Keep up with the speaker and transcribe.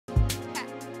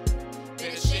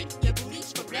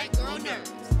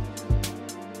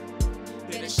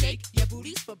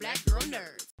for black girl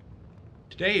nerds.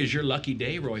 Today is your lucky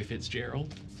day, Roy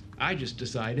Fitzgerald. I just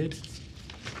decided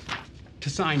to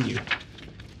sign you.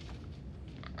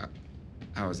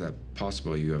 How is that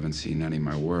possible? You haven't seen any of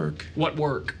my work. What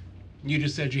work? You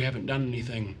just said you haven't done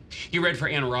anything. You read for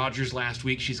Ann Rogers last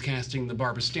week. She's casting the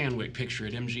Barbara Stanwyck picture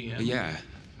at MGM. Yeah.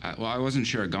 Well, I wasn't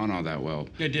sure it gone all that well.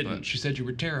 It didn't. But... She said you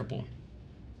were terrible.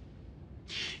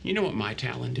 You know what my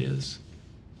talent is?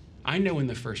 I know in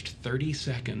the first 30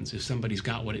 seconds if somebody's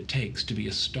got what it takes to be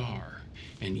a star.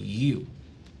 And you,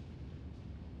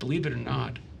 believe it or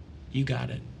not, you got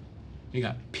it. You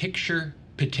got picture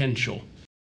potential.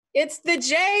 It's the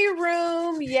J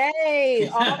Room, yay!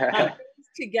 All things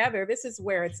together, this is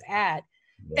where it's at.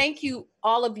 Thank you,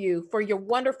 all of you, for your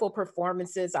wonderful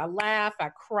performances. I laughed, I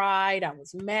cried, I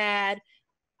was mad.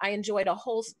 I enjoyed a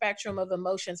whole spectrum of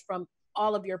emotions from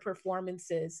all of your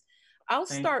performances. I'll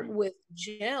start with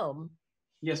Jim.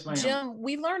 Yes, ma'am. Jim,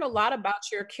 we learned a lot about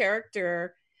your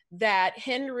character, that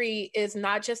Henry is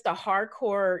not just a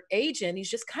hardcore agent, he's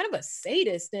just kind of a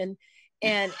sadist and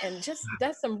just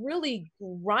does some really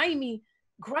grimy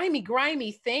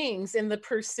things in the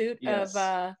pursuit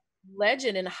of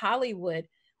legend in Hollywood.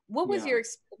 What was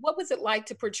what was it like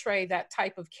to portray that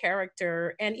type of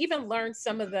character and even learn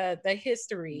some of the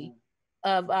history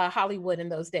of Hollywood in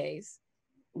those days?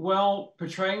 Well,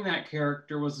 portraying that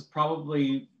character was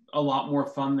probably a lot more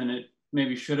fun than it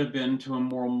maybe should have been to a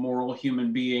more moral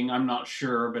human being. I'm not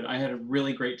sure, but I had a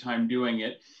really great time doing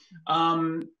it.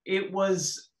 It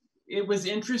was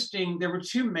interesting. There were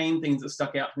two main things that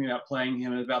stuck out to me about playing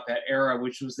him about that era,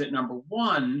 which was that number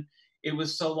one, it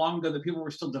was so long ago that people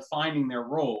were still defining their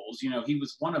roles. You know, he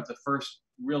was one of the first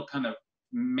real kind of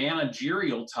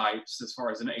managerial types as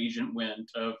far as an agent went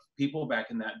of people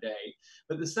back in that day.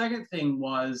 But the second thing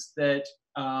was that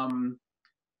a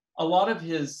lot of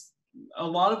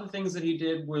the things that he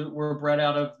did were bred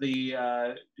out of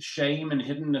the shame and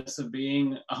hiddenness of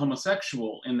being a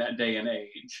homosexual in that day and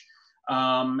age.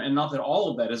 And not that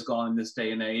all of that is gone in this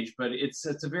day and age, but it's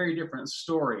a very different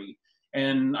story.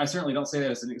 And I certainly don't say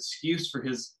that as an excuse for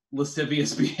his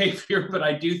lascivious behavior, but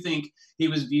I do think he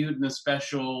was viewed in a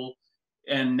special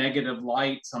and negative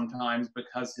light sometimes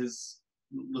because his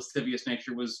lascivious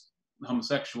nature was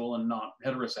homosexual and not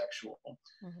heterosexual.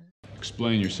 Mm-hmm.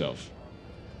 Explain yourself.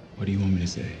 What do you want me to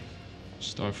say?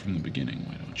 Start from the beginning,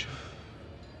 why don't you?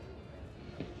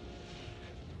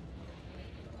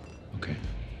 Okay.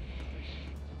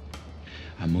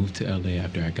 I moved to LA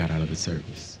after I got out of the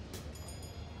service.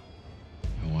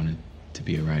 I wanted to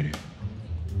be a writer.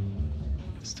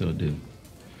 I still do.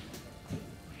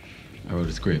 I wrote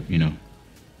a script,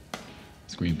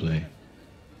 screenplay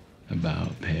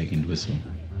about Peg and Whistle,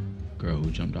 girl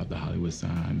who jumped off the Hollywood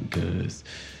sign because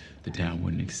the town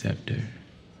wouldn't accept her.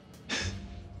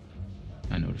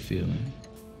 I know the feeling,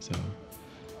 so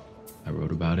I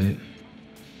wrote about it,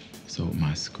 sold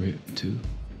my script too.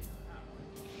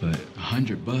 But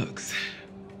 $100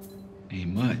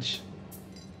 ain't much.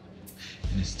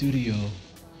 And the studio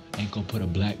ain't gonna put a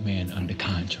black man under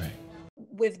contract.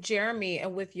 With Jeremy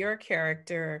and with your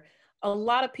character, a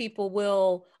lot of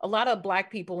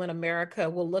Black people in America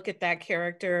will look at that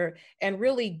character and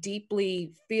really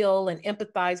deeply feel and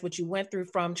empathize what you went through,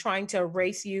 from trying to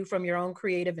erase you from your own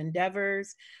creative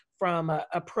endeavors, from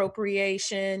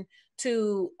appropriation,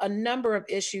 to a number of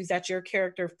issues that your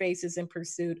character faces in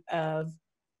pursuit of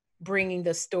bringing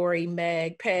the story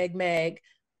Peg Meg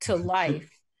to life.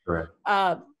 Correct.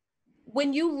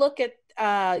 When you look at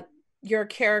your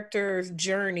character's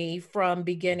journey from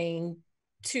beginning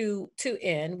to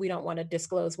end, we don't want to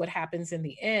disclose what happens in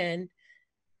the end.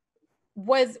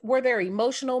 Were there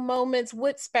emotional moments?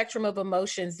 What spectrum of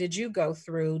emotions did you go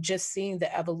through just seeing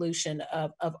the evolution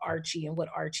of Archie and what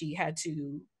Archie had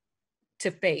to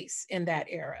face in that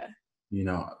era?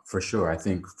 For sure. I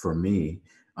think for me,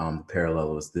 the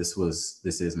parallel was this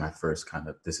is my first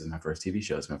TV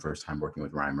show. It's my first time working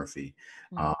with Ryan Murphy.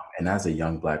 Mm-hmm. And as a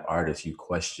young Black artist, you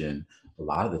question a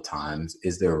lot of the times,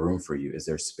 is there a room for you? Is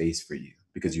there space for you?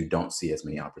 Because you don't see as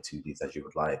many opportunities as you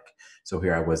would like. So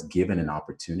here I was given an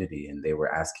opportunity and they were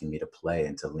asking me to play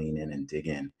and to lean in and dig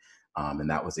in. And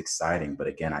that was exciting. But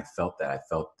again, I felt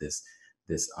this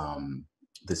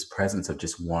presence of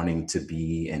just wanting to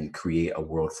be and create a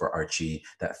world for Archie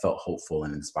that felt hopeful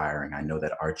and inspiring. I know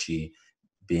that Archie,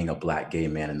 being a Black gay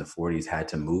man in the 40s, had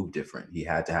to move different. He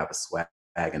had to have a swag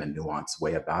and a nuanced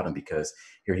way about him, because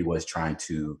here he was trying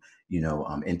to,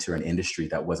 enter an industry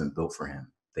that wasn't built for him.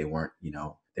 They weren't, you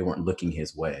know, they weren't looking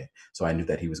his way. So I knew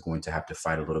that he was going to have to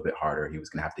fight a little bit harder. He was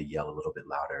going to have to yell a little bit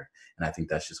louder. And I think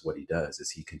that's just what he does,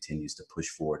 is he continues to push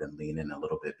forward and lean in a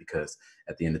little bit, because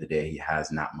at the end of the day, he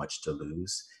has not much to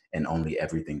lose and only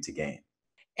everything to gain.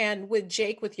 And with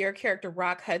Jake, with your character,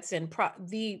 Rock Hudson,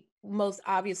 the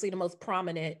most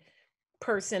prominent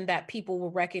person that people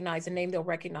will recognize, the name they'll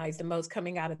recognize the most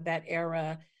coming out of that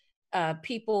era.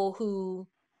 People who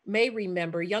may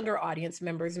remember, younger audience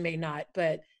members may not,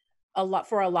 but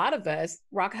for a lot of us,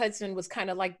 Rock Hudson was kind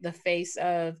of like the face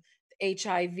of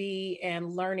HIV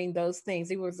and learning those things.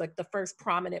 He was like the first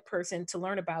prominent person to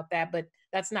learn about that, but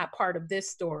that's not part of this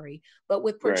story. But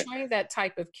with portraying that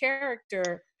type of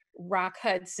character, Rock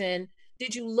Hudson,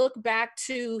 did you look back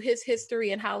to his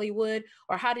history in Hollywood,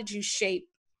 or how did you shape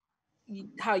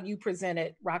how you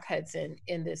presented Rock Hudson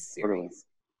in this series?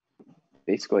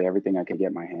 Basically everything I could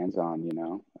get my hands on, you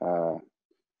know.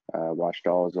 Watched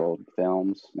all his old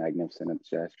films, Magnificent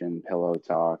Obsession, Pillow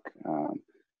Talk.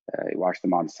 Watched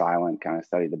them on silent, kind of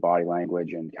studied the body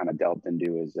language, and kind of delved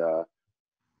into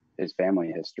his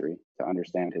family history to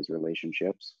understand his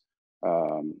relationships,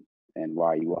 and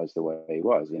why he was the way he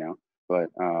was, you know. But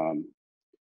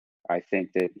I think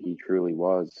that he truly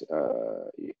was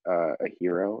a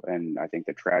hero, and I think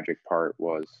the tragic part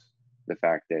was the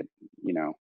fact that, you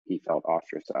know, he felt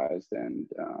ostracized, and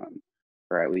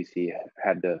or at least he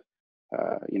had to,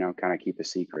 you know, kind of keep a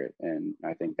secret. And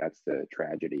I think that's the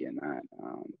tragedy in that.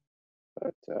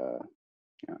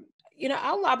 Yeah. You know,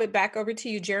 I'll lob it back over to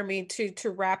you, Jeremy, to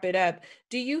wrap it up.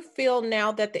 Do you feel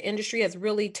now that the industry has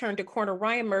really turned a corner?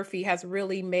 Ryan Murphy has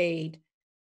really made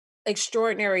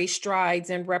extraordinary strides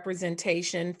in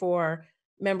representation for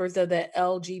members of the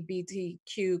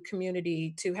LGBTQ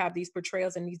community to have these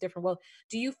portrayals in these different roles.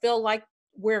 Do you feel like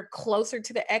we're closer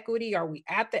to the equity? Are we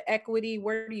at the equity?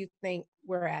 Where do you think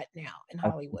we're at now in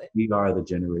Hollywood? We are the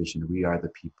generation, we are the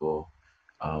people,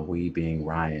 we being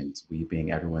Ryans, we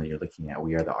being everyone that you're looking at,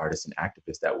 we are the artists and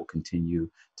activists that will continue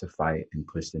to fight and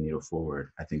push the needle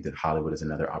forward. I think that Hollywood is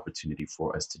another opportunity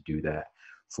for us to do that,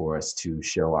 for us to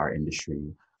show our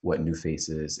industry what new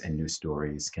faces and new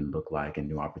stories can look like and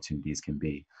new opportunities can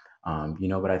be. You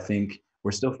know, but I think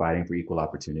we're still fighting for equal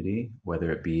opportunity,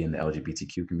 whether it be in the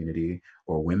LGBTQ community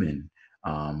or women,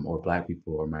 or Black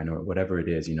people or minority, whatever it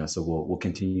is, you know, so we'll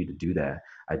continue to do that.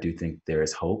 I do think there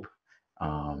is hope,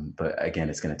 but again,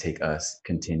 it's going to take us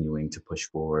continuing to push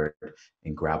forward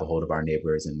and grab a hold of our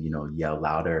neighbors and, you know, yell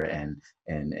louder and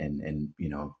you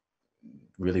know,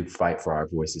 really fight for our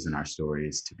voices and our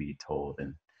stories to be told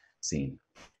and seen.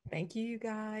 Thank you, you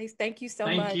guys. Thank you so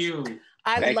much. Thank you.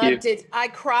 I loved it. I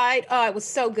cried. Oh, it was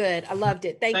so good. I loved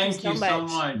it. Thank you so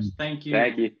much. Thank you.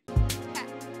 Thank you.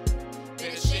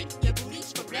 Better shake your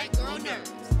booties for Black girl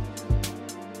nerves.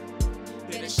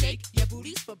 Better shake your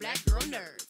booties for Black girl nerves.